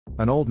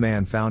An old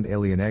man found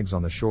alien eggs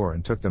on the shore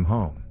and took them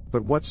home,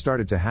 but what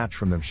started to hatch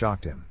from them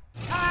shocked him.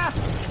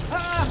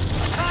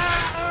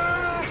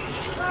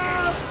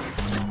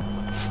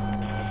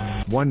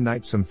 One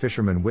night some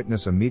fishermen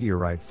witness a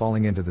meteorite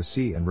falling into the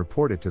sea and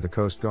report it to the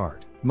Coast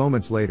Guard.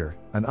 Moments later,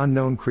 an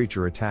unknown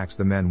creature attacks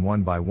the men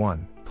one by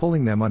one,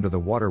 pulling them under the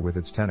water with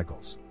its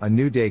tentacles. A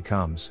new day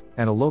comes,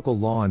 and a local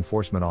law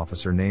enforcement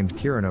officer named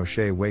Kieran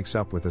O'Shea wakes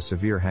up with a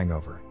severe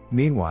hangover.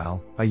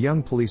 Meanwhile, a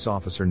young police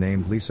officer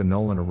named Lisa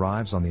Nolan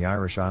arrives on the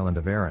Irish island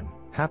of Arran,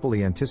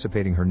 happily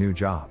anticipating her new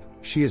job.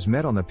 She is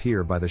met on the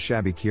pier by the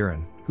shabby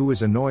Kieran, who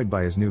is annoyed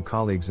by his new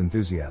colleague's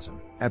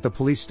enthusiasm. At the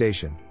police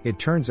station, it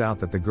turns out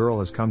that the girl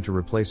has come to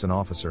replace an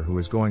officer who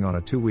is going on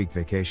a 2-week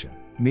vacation.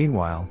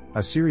 Meanwhile,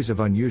 a series of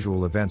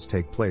unusual events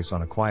take place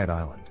on a quiet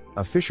island.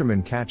 A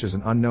fisherman catches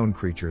an unknown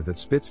creature that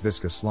spits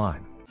viscous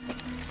slime.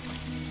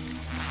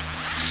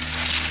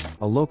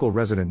 A local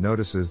resident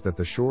notices that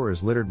the shore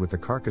is littered with the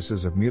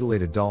carcasses of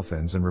mutilated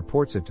dolphins and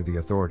reports it to the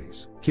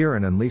authorities.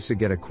 Kieran and Lisa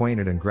get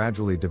acquainted and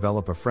gradually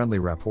develop a friendly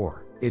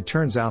rapport. It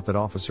turns out that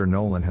Officer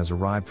Nolan has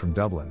arrived from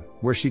Dublin,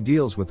 where she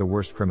deals with the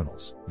worst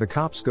criminals. The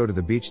cops go to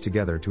the beach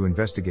together to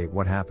investigate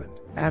what happened.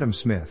 Adam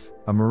Smith,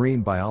 a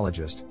marine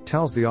biologist,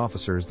 tells the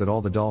officers that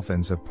all the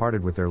dolphins have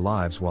parted with their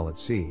lives while at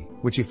sea,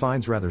 which he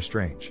finds rather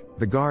strange.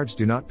 The guards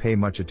do not pay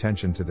much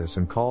attention to this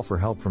and call for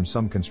help from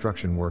some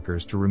construction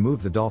workers to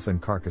remove the dolphin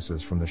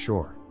carcasses from the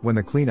shore. When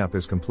the cleanup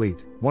is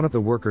complete, one of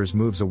the workers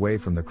moves away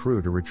from the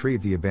crew to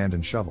retrieve the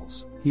abandoned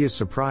shovels. He is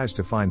surprised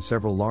to find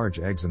several large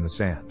eggs in the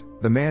sand.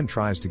 The man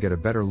tries to get a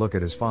better look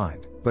at his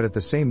find, but at the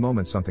same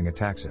moment something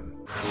attacks him.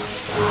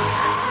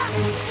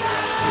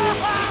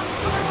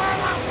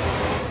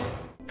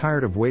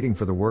 Tired of waiting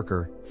for the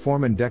worker,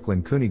 Foreman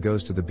Declan Cooney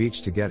goes to the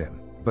beach to get him,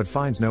 but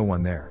finds no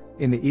one there.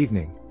 In the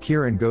evening,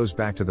 Kieran goes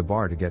back to the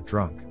bar to get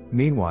drunk.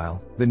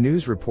 Meanwhile, the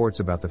news reports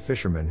about the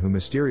fisherman who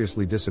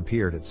mysteriously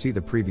disappeared at sea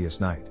the previous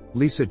night.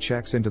 Lisa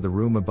checks into the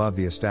room above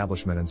the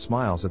establishment and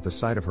smiles at the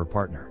sight of her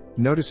partner.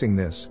 Noticing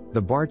this,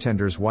 the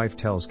bartender's wife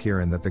tells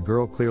Kieran that the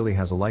girl clearly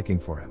has a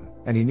liking for him,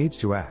 and he needs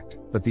to act.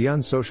 But the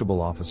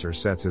unsociable officer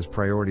sets his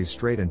priorities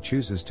straight and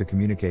chooses to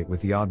communicate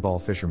with the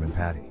oddball fisherman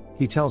Paddy.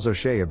 He tells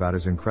O'Shea about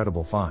his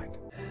incredible find.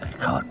 I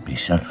caught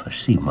myself a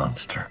sea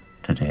monster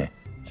today.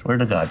 Swear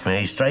to God,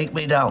 may he strike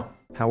me down.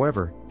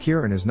 However,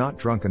 Kieran is not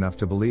drunk enough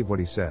to believe what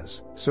he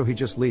says, so he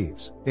just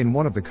leaves. In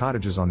one of the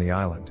cottages on the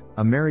island,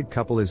 a married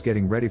couple is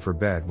getting ready for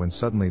bed when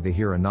suddenly they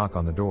hear a knock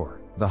on the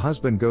door. The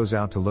husband goes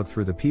out to look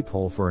through the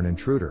peephole for an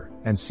intruder,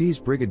 and sees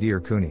Brigadier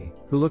Cooney,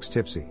 who looks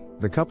tipsy.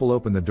 The couple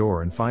open the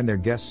door and find their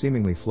guest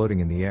seemingly floating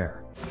in the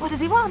air. What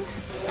does he want?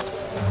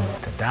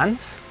 To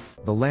dance?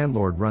 The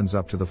landlord runs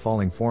up to the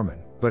falling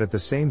foreman, but at the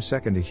same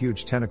second a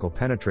huge tentacle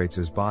penetrates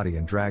his body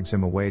and drags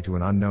him away to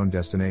an unknown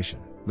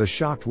destination. The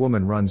shocked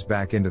woman runs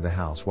back into the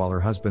house while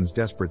her husband's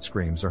desperate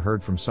screams are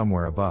heard from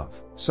somewhere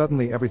above.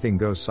 Suddenly everything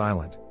goes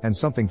silent, and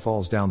something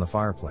falls down the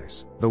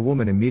fireplace. The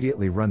woman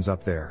immediately runs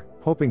up there,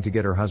 hoping to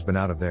get her husband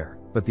out of there,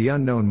 but the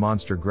unknown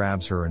monster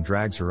grabs her and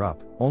drags her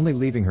up, only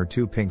leaving her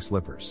 2 pink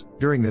slippers.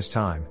 During this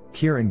time,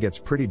 Kieran gets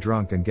pretty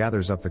drunk and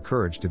gathers up the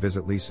courage to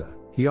visit Lisa.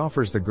 He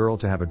offers the girl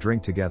to have a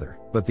drink together,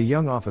 but the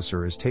young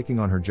officer is taking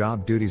on her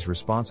job duties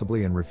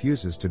responsibly and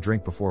refuses to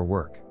drink before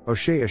work.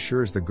 O'Shea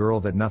assures the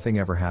girl that nothing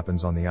ever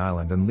happens on the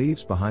island and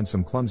leaves behind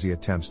some clumsy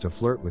attempts to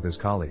flirt with his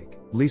colleague.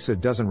 Lisa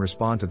doesn't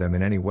respond to them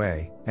in any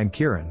way, and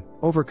Kieran,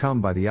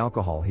 overcome by the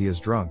alcohol he is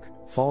drunk,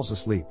 falls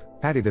asleep.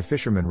 Paddy the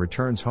fisherman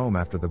returns home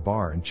after the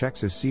bar and checks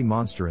his sea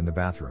monster in the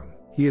bathroom.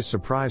 He is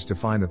surprised to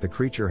find that the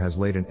creature has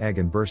laid an egg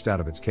and burst out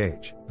of its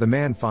cage. The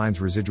man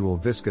finds residual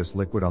viscous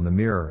liquid on the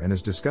mirror and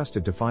is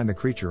disgusted to find the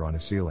creature on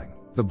his ceiling.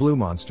 The blue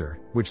monster,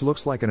 which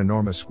looks like an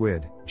enormous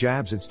squid,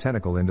 jabs its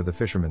tentacle into the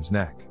fisherman's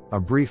neck. A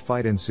brief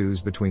fight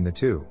ensues between the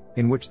two,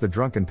 in which the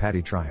drunken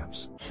Paddy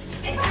triumphs.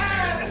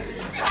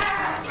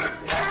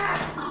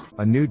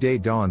 A new day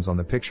dawns on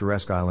the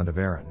picturesque island of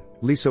Arran.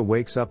 Lisa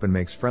wakes up and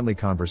makes friendly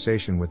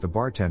conversation with the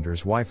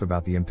bartender's wife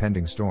about the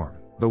impending storm.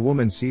 The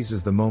woman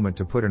seizes the moment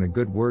to put in a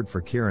good word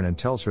for Kieran and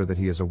tells her that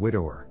he is a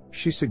widower.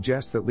 She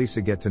suggests that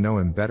Lisa get to know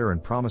him better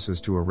and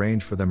promises to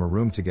arrange for them a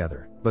room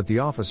together, but the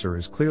officer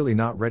is clearly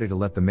not ready to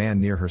let the man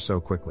near her so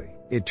quickly.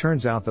 It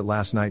turns out that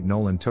last night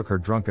Nolan took her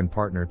drunken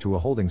partner to a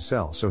holding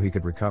cell so he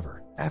could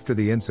recover. After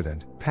the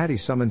incident, Paddy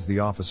summons the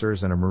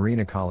officers and a marine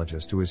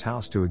ecologist to his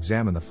house to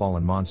examine the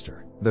fallen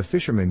monster. The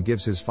fisherman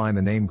gives his find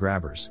the name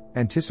Grabbers,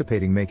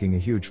 anticipating making a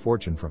huge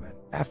fortune from it.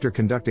 After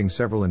conducting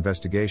several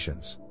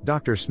investigations,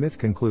 Dr. Smith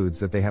concludes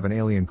that they have an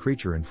alien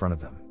creature in front of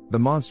them. The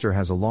monster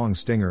has a long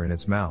stinger in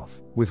its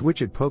mouth, with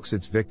which it pokes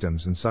its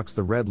victims and sucks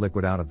the red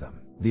liquid out of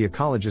them. The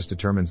ecologist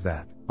determines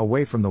that,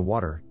 away from the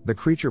water, the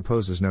creature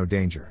poses no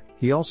danger.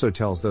 He also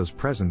tells those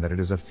present that it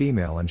is a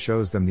female and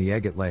shows them the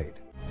egg it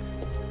laid.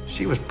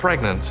 She was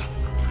pregnant.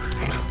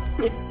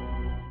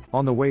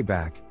 On the way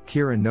back,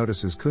 Kieran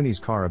notices Cooney's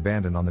car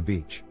abandoned on the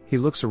beach. He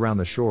looks around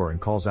the shore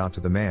and calls out to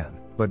the man,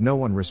 but no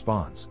one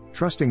responds.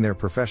 Trusting their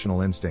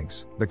professional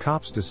instincts, the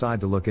cops decide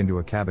to look into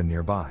a cabin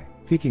nearby.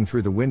 Peeking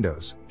through the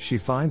windows, she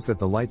finds that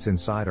the lights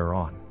inside are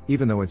on,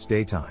 even though it's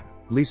daytime.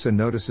 Lisa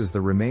notices the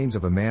remains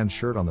of a man's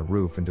shirt on the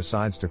roof and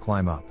decides to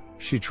climb up.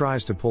 She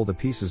tries to pull the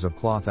pieces of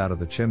cloth out of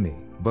the chimney,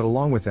 but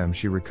along with them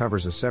she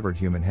recovers a severed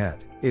human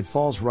head. It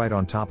falls right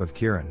on top of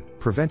Kieran,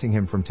 preventing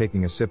him from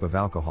taking a sip of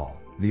alcohol.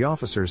 The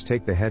officers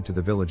take the head to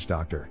the village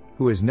doctor,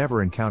 who has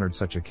never encountered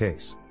such a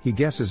case. He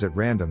guesses at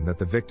random that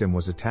the victim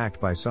was attacked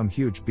by some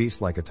huge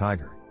beast like a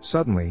tiger.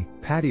 Suddenly,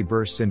 Paddy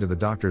bursts into the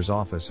doctor's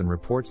office and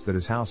reports that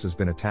his house has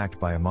been attacked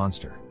by a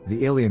monster.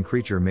 The alien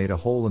creature made a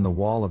hole in the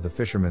wall of the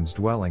fisherman's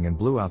dwelling and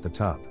blew out the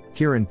tub.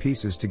 Kieran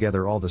pieces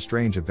together all the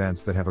strange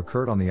events that have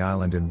occurred on the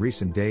island in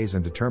recent days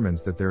and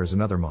determines that there is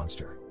another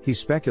monster. He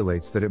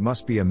speculates that it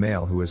must be a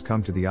male who has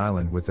come to the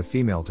island with the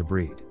female to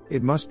breed.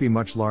 It must be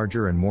much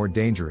larger and more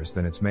dangerous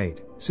than its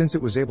mate, since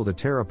it was able to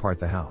tear apart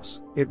the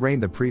house. It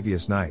rained the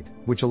previous night,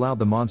 which allowed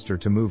the monster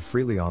to move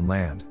freely on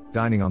land,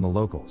 dining on the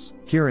locals.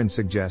 Kieran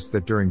suggests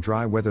that during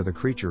dry weather the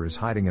creature is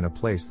hiding in a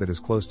place that is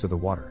close to the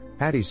water.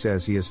 Paddy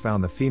says he has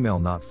found the female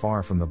not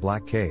far from the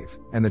Black Cave,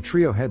 and the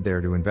trio head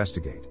there to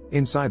investigate.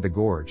 Inside the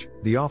gorge,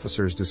 the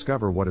officers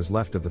discover what is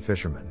left of the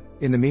fisherman.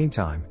 In the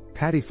meantime,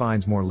 Paddy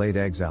finds more laid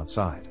eggs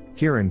outside.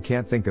 Kieran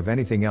can't think of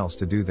anything else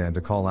to do than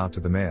to call out to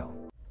the male.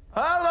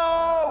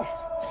 Hello!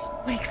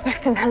 What are you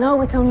expecting?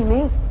 Hello, it's only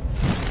me.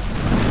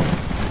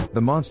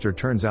 The monster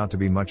turns out to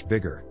be much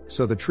bigger,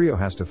 so the trio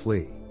has to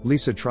flee.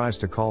 Lisa tries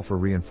to call for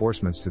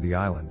reinforcements to the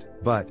island,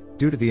 but,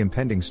 due to the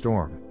impending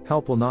storm,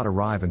 help will not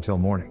arrive until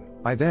morning.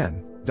 By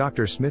then,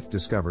 Dr. Smith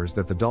discovers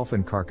that the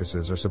dolphin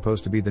carcasses are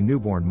supposed to be the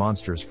newborn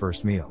monster's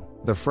first meal.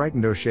 The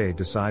frightened O'Shea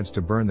decides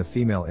to burn the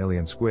female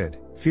alien squid,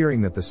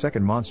 fearing that the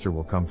second monster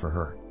will come for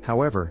her.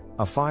 However,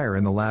 a fire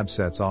in the lab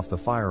sets off the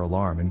fire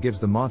alarm and gives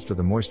the monster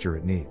the moisture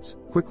it needs.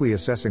 Quickly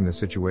assessing the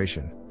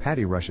situation,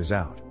 Paddy rushes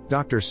out.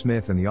 Dr.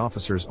 Smith and the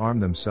officers arm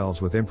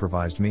themselves with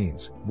improvised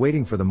means,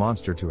 waiting for the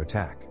monster to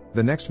attack.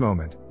 The next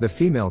moment, the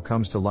female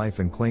comes to life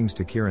and clings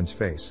to Kieran's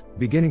face,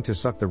 beginning to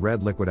suck the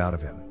red liquid out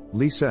of him.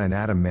 Lisa and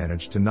Adam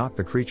manage to knock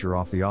the creature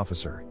off the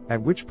officer,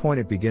 at which point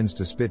it begins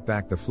to spit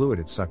back the fluid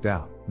it sucked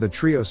out. The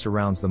trio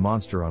surrounds the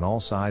monster on all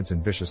sides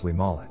and viciously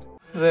maul it.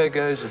 There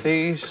goes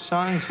the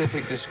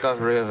scientific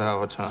discovery of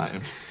our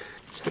time.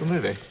 Still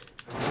moving.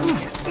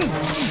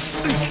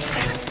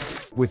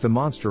 With the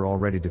monster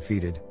already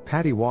defeated,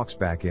 Paddy walks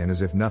back in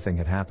as if nothing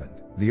had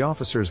happened. The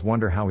officers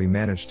wonder how he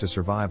managed to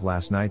survive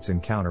last night's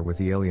encounter with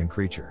the alien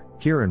creature.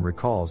 Kieran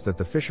recalls that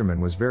the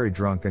fisherman was very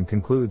drunk and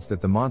concludes that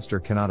the monster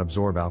cannot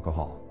absorb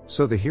alcohol.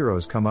 So the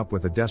heroes come up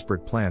with a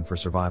desperate plan for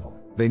survival.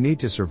 They need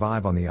to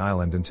survive on the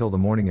island until the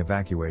morning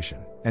evacuation,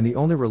 and the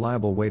only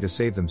reliable way to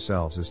save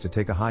themselves is to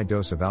take a high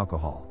dose of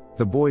alcohol.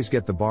 The boys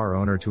get the bar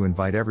owner to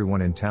invite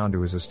everyone in town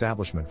to his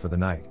establishment for the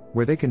night,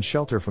 where they can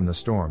shelter from the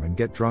storm and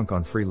get drunk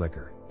on free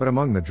liquor. But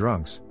among the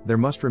drunks, there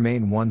must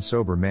remain one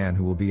sober man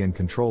who will be in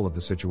control of the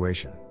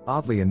situation.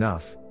 Oddly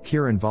enough,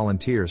 Kieran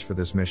volunteers for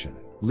this mission.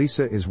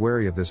 Lisa is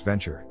wary of this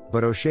venture,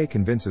 but O'Shea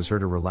convinces her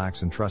to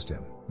relax and trust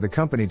him. The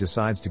company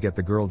decides to get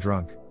the girl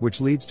drunk, which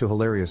leads to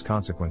hilarious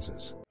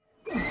consequences.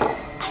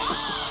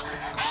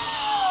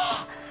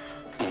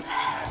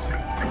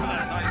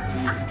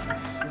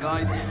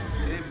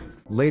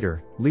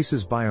 Later,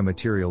 Lisa's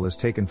biomaterial is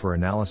taken for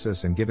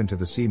analysis and given to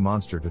the sea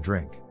monster to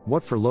drink.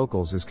 What for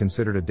locals is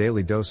considered a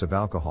daily dose of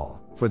alcohol,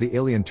 for the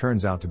alien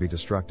turns out to be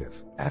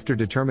destructive. After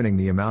determining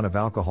the amount of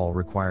alcohol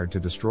required to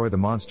destroy the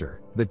monster,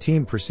 the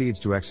team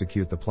proceeds to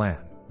execute the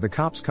plan. The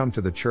cops come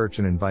to the church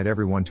and invite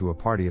everyone to a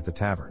party at the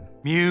tavern.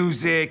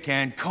 Music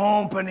and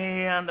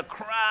company and the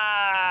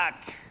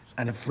crack.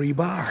 And a free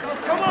bar.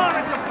 Oh, come on,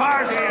 it's a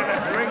party and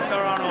the drinks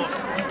are on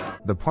us.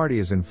 The party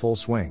is in full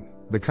swing.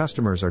 The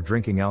customers are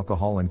drinking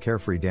alcohol and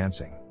carefree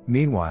dancing.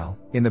 Meanwhile,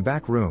 in the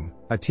back room,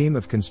 a team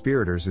of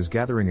conspirators is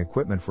gathering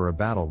equipment for a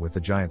battle with the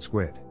giant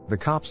squid. The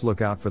cops look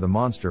out for the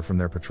monster from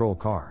their patrol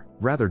car.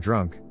 Rather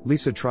drunk,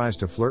 Lisa tries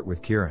to flirt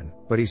with Kieran,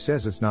 but he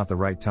says it's not the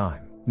right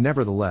time.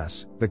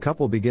 Nevertheless, the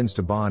couple begins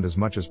to bond as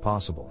much as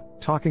possible,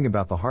 talking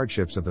about the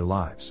hardships of their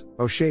lives.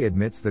 O'Shea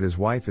admits that his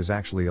wife is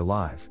actually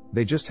alive,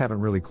 they just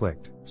haven't really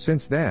clicked.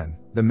 Since then,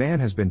 the man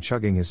has been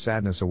chugging his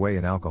sadness away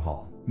in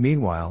alcohol.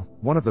 Meanwhile,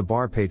 one of the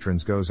bar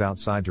patrons goes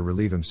outside to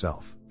relieve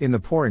himself. In the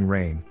pouring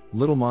rain,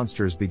 little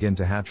monsters begin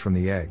to hatch from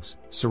the eggs,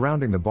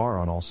 surrounding the bar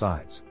on all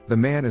sides. The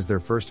man is their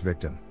first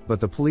victim, but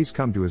the police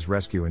come to his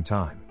rescue in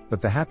time.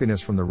 But the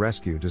happiness from the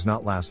rescue does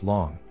not last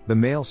long. The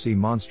male sea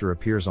monster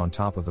appears on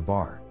top of the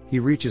bar. He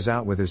reaches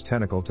out with his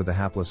tentacle to the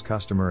hapless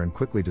customer and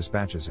quickly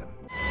dispatches him.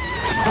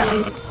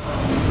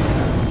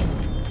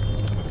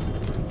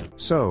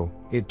 So,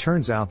 it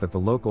turns out that the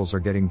locals are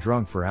getting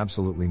drunk for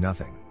absolutely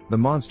nothing. The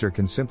monster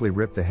can simply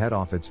rip the head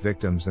off its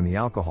victims and the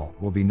alcohol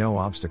will be no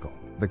obstacle.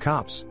 The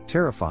cops,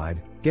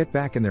 terrified, get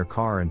back in their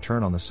car and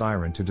turn on the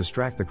siren to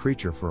distract the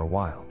creature for a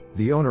while.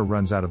 The owner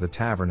runs out of the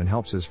tavern and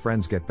helps his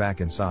friends get back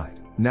inside.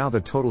 Now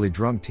the totally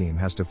drunk team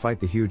has to fight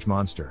the huge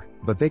monster,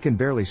 but they can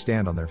barely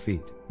stand on their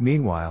feet.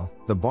 Meanwhile,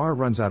 the bar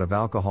runs out of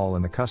alcohol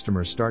and the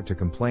customers start to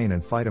complain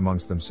and fight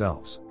amongst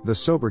themselves. The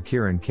sober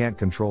Kieran can't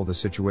control the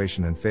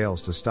situation and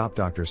fails to stop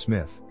Dr.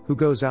 Smith, who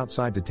goes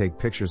outside to take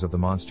pictures of the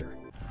monster.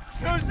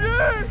 You see?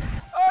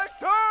 I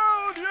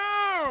told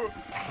you!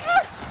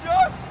 It's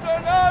just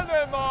an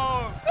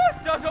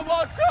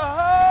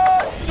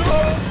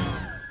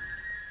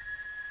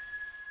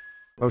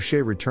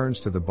O'Shea returns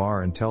to the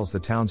bar and tells the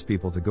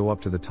townspeople to go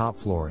up to the top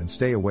floor and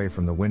stay away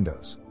from the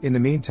windows. In the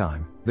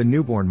meantime, the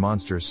newborn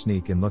monsters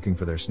sneak in looking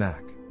for their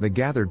snack. The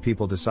gathered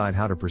people decide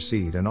how to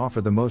proceed and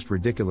offer the most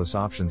ridiculous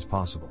options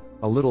possible.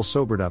 A little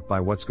sobered up by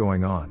what's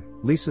going on,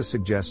 Lisa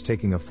suggests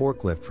taking a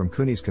forklift from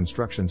Cooney's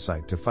construction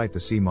site to fight the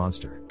sea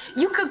monster.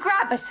 You could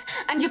grab it,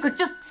 and you could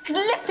just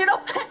lift it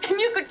up, and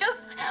you could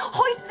just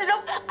hoist it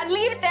up and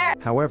leave it there.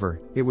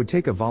 However, it would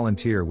take a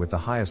volunteer with the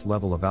highest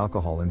level of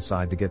alcohol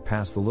inside to get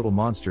past the little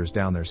monsters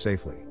down there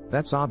safely.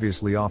 That's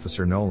obviously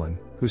Officer Nolan,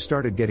 who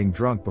started getting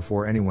drunk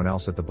before anyone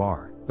else at the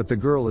bar. But the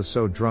girl is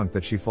so drunk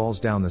that she falls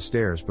down the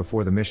stairs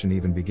before the mission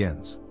even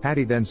begins.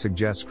 Patty then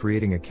suggests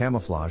creating a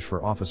camouflage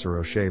for Officer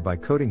O'Shea by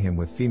coating him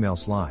with female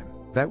slime.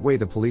 That way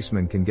the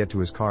policeman can get to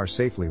his car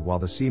safely while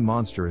the sea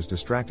monster is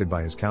distracted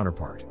by his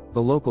counterpart.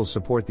 The locals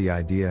support the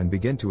idea and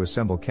begin to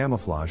assemble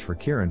camouflage for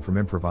Kieran from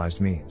improvised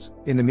means.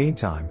 In the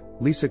meantime,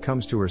 Lisa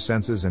comes to her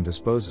senses and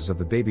disposes of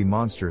the baby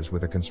monsters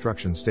with a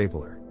construction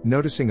stapler.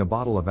 Noticing a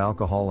bottle of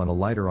alcohol and a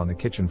lighter on the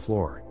kitchen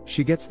floor,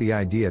 she gets the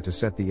idea to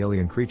set the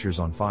alien creatures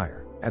on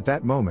fire. At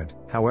that moment,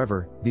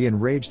 however, the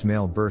enraged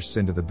male bursts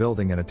into the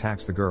building and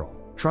attacks the girl.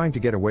 Trying to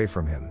get away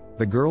from him,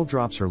 the girl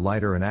drops her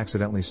lighter and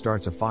accidentally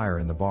starts a fire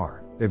in the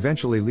bar.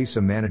 Eventually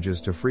Lisa manages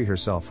to free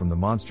herself from the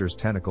monster's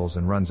tentacles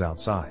and runs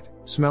outside.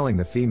 Smelling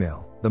the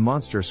female, the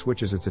monster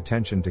switches its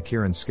attention to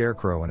Kieran's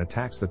scarecrow and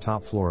attacks the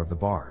top floor of the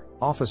bar.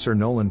 Officer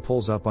Nolan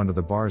pulls up under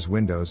the bar's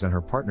windows and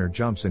her partner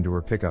jumps into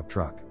her pickup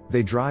truck.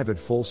 They drive at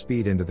full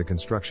speed into the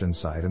construction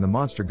site and the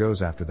monster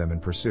goes after them in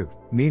pursuit.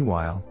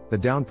 Meanwhile, the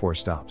downpour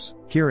stops.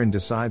 Kieran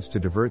decides to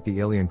divert the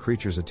alien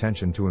creature's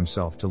attention to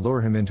himself to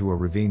lure him into a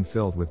ravine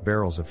filled with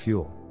barrels of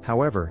fuel.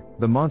 However,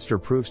 the monster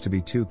proves to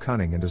be too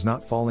cunning and does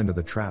not fall into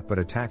the trap but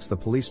attacks the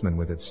policeman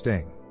with its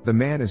sting. The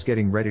man is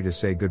getting ready to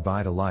say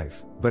goodbye to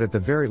life, but at the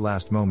very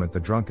last moment the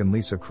drunken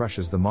Lisa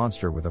crushes the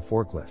monster with a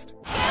forklift.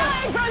 Get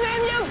away from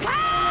him, you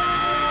can't!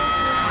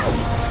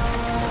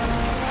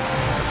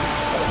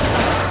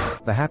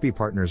 The happy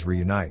partners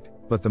reunite,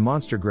 but the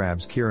monster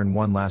grabs Kieran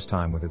one last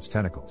time with its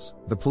tentacles.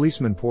 The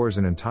policeman pours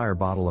an entire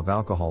bottle of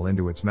alcohol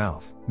into its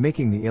mouth,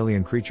 making the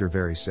alien creature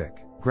very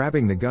sick.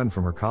 Grabbing the gun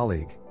from her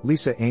colleague,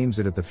 Lisa aims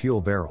it at the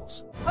fuel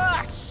barrels.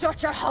 Ah,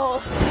 shut your hole!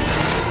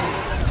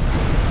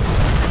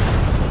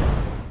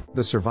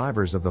 The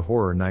survivors of the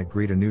horror night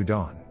greet a new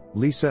dawn.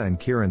 Lisa and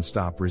Kieran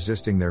stop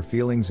resisting their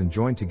feelings and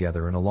join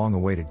together in a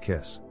long-awaited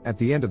kiss. At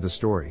the end of the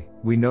story,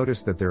 we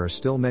notice that there are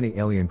still many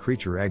alien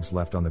creature eggs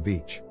left on the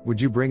beach.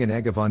 Would you bring an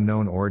egg of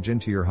unknown origin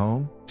to your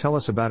home? Tell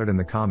us about it in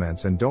the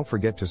comments and don't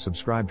forget to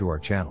subscribe to our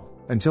channel.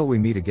 Until we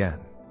meet again.